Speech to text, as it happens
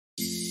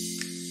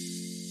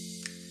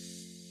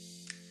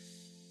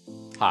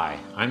Hi,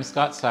 I'm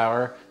Scott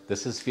Sauer.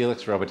 This is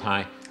Felix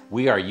Robitaille.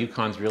 We are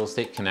Yukon's real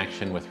estate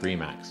connection with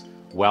Remax.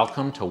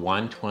 Welcome to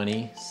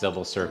 120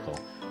 Civil Circle.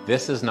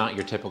 This is not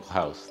your typical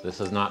house.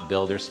 This is not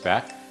builder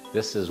spec.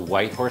 This is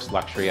Whitehorse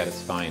luxury at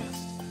its finest.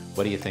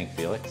 What do you think,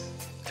 Felix?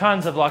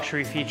 Tons of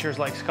luxury features,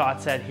 like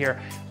Scott said here,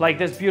 like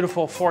this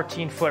beautiful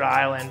 14-foot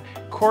island,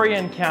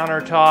 Korean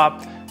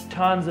countertop,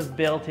 tons of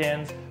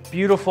built-ins,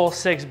 beautiful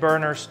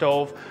 6-burner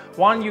stove.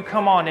 Why don't you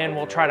come on in,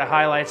 we'll try to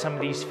highlight some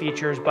of these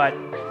features, but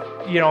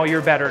you know,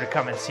 you're better to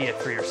come and see it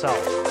for yourself.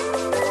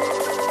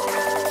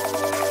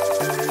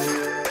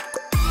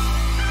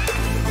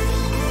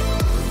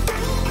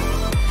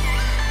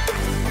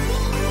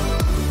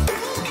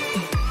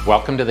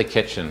 Welcome to the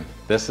kitchen.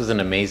 This is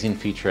an amazing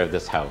feature of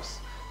this house.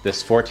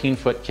 This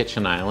 14-foot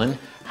kitchen island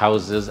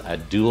houses a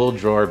dual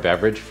drawer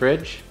beverage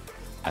fridge,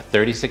 a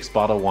 36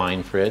 bottle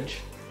wine fridge,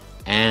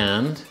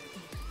 and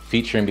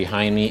featuring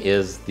behind me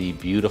is the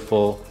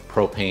beautiful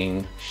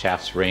propane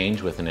chef's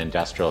range with an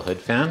industrial hood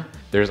fan.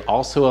 There's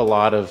also a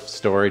lot of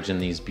storage in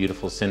these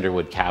beautiful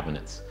cinderwood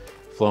cabinets,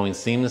 flowing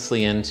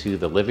seamlessly into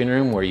the living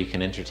room where you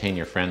can entertain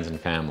your friends and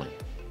family.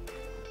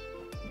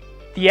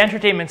 The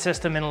entertainment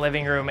system in the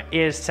living room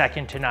is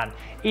second to none.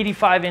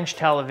 85-inch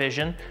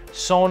television,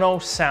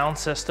 Sonos sound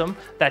system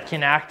that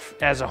can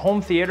act as a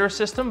home theater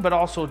system, but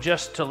also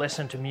just to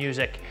listen to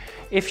music.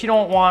 If you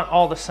don't want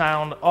all the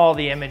sound, all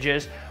the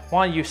images,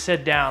 why don't you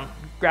sit down,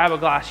 grab a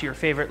glass of your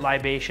favorite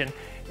libation,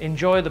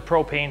 enjoy the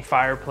propane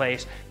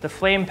fireplace. The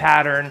flame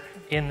pattern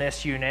in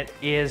this unit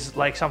is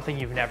like something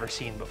you've never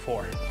seen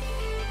before.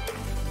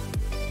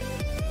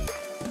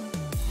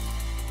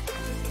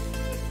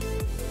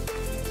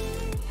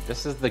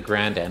 This is the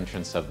grand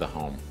entrance of the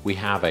home. We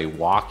have a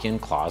walk-in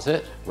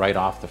closet right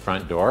off the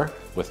front door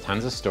with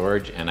tons of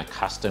storage and a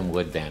custom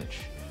wood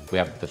bench. We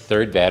have the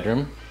third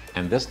bedroom,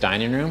 and this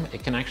dining room,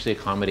 it can actually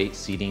accommodate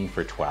seating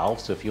for 12,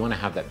 so if you want to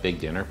have that big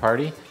dinner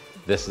party,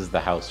 this is the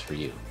house for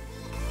you.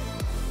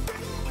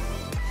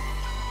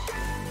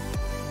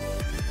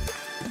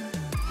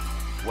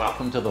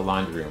 Welcome to the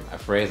laundry room, a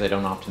phrase I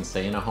don't often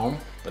say in a home,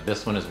 but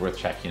this one is worth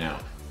checking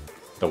out.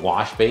 The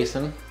wash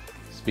basin,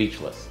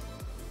 speechless.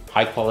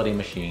 High quality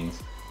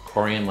machines,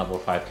 Korean level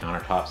 5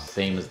 countertops,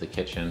 same as the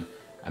kitchen,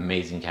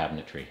 amazing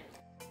cabinetry.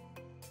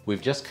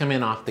 We've just come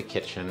in off the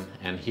kitchen,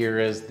 and here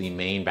is the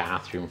main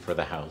bathroom for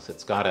the house.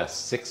 It's got a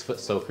 6-foot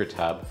soaker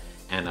tub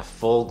and a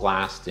full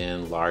glassed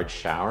in large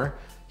shower,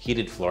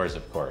 heated floors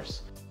of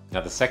course. Now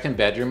the second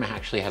bedroom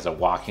actually has a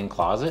walk-in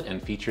closet and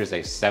features a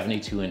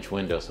 72-inch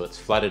window, so it's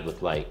flooded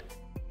with light.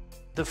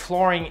 The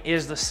flooring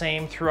is the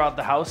same throughout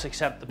the house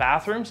except the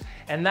bathrooms,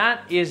 and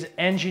that is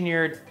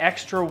engineered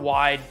extra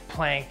wide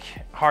plank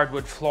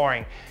hardwood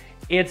flooring.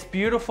 It's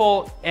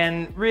beautiful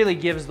and really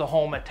gives the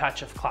home a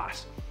touch of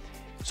class.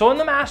 So in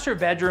the master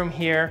bedroom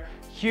here,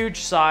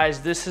 huge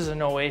size, this is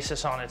an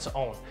oasis on its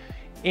own.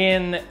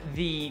 In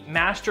the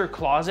master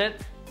closet,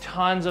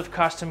 tons of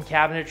custom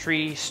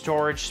cabinetry,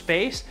 storage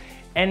space,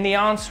 and the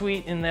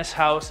ensuite in this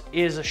house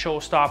is a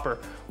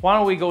showstopper. Why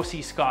don't we go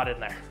see Scott in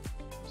there?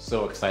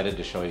 So excited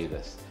to show you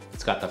this.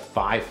 It's got the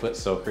 5-foot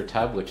soaker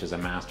tub, which is a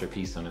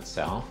masterpiece in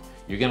itself.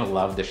 You're gonna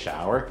love the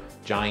shower,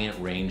 giant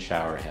rain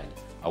shower head,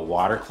 a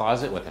water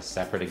closet with a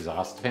separate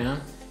exhaust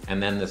fan,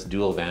 and then this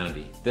dual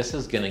vanity. This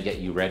is gonna get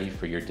you ready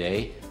for your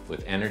day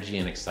with energy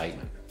and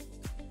excitement.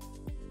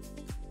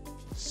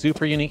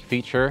 Super unique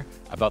feature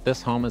about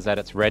this home is that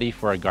it's ready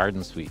for a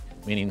garden suite,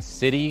 meaning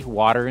city,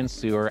 water and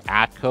sewer,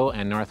 ATCO,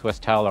 and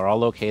Northwest Tile are all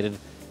located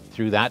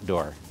through that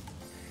door.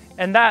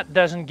 And that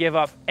doesn't give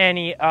up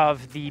any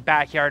of the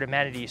backyard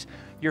amenities.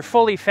 You're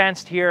fully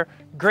fenced here,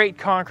 great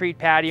concrete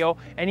patio,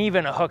 and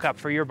even a hookup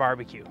for your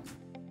barbecue.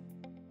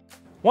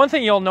 One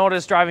thing you'll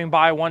notice driving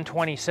by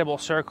 120 Civil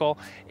Circle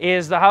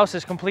is the house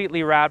is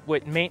completely wrapped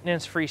with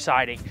maintenance-free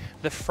siding.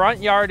 The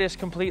front yard is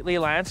completely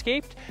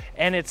landscaped,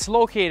 and it's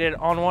located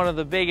on one of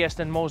the biggest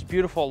and most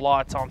beautiful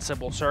lots on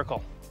Civil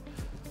Circle.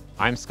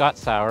 I'm Scott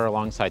Sauer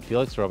alongside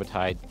Felix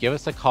Robitaille. Give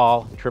us a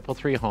call,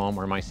 333 Home,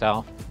 or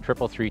myself,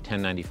 333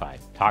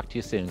 1095. Talk to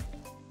you soon.